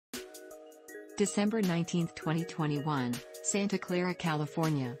December 19, 2021, Santa Clara,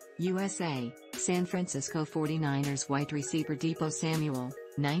 California, USA, San Francisco 49ers wide receiver Deebo Samuel,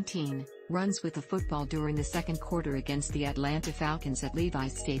 19, runs with the football during the second quarter against the Atlanta Falcons at Levi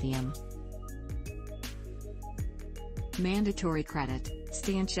Stadium. Mandatory credit,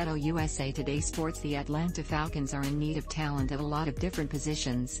 Szeto-USA Today Sports. The Atlanta Falcons are in need of talent at a lot of different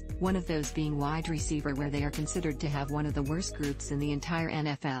positions, one of those being wide receiver, where they are considered to have one of the worst groups in the entire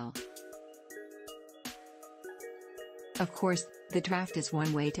NFL. Of course, the draft is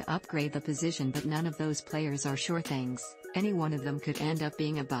one way to upgrade the position, but none of those players are sure things. Any one of them could end up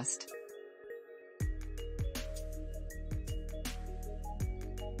being a bust.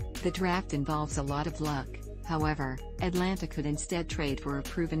 The draft involves a lot of luck. However, Atlanta could instead trade for a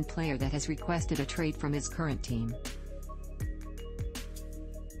proven player that has requested a trade from his current team.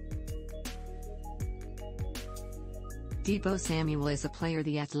 Deebo Samuel is a player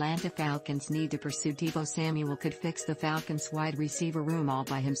the Atlanta Falcons need to pursue. Deebo Samuel could fix the Falcons' wide receiver room all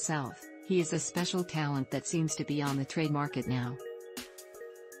by himself. He is a special talent that seems to be on the trade market now.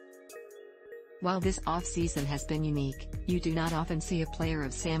 While this offseason has been unique, you do not often see a player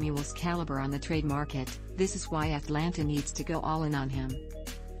of Samuel's caliber on the trade market. This is why Atlanta needs to go all in on him.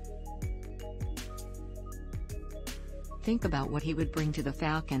 Think about what he would bring to the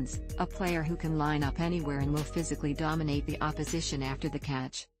Falcons, a player who can line up anywhere and will physically dominate the opposition after the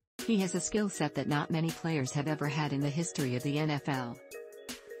catch. He has a skill set that not many players have ever had in the history of the NFL.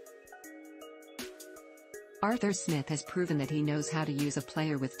 Arthur Smith has proven that he knows how to use a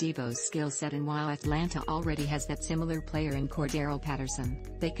player with Deebo's skill set, and while Atlanta already has that similar player in Cordarrelle Patterson,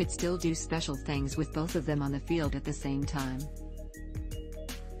 they could still do special things with both of them on the field at the same time.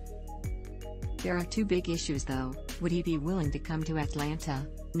 There are two big issues though. Would he be willing to come to Atlanta?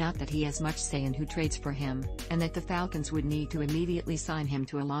 Not that he has much say in who trades for him, and that the Falcons would need to immediately sign him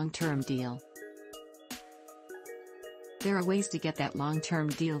to a long-term deal. There are ways to get that long-term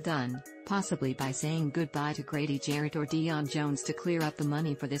deal done, possibly by saying goodbye to Grady Jarrett or Deion Jones to clear up the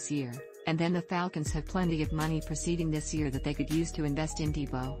money for this year, and then the Falcons have plenty of money preceding this year that they could use to invest in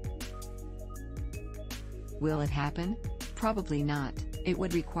Deebo. Will it happen? Probably not. It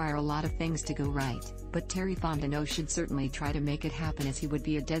would require a lot of things to go right, but Terry Fontenot should certainly try to make it happen, as he would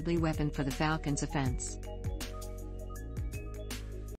be a deadly weapon for the Falcons' offense.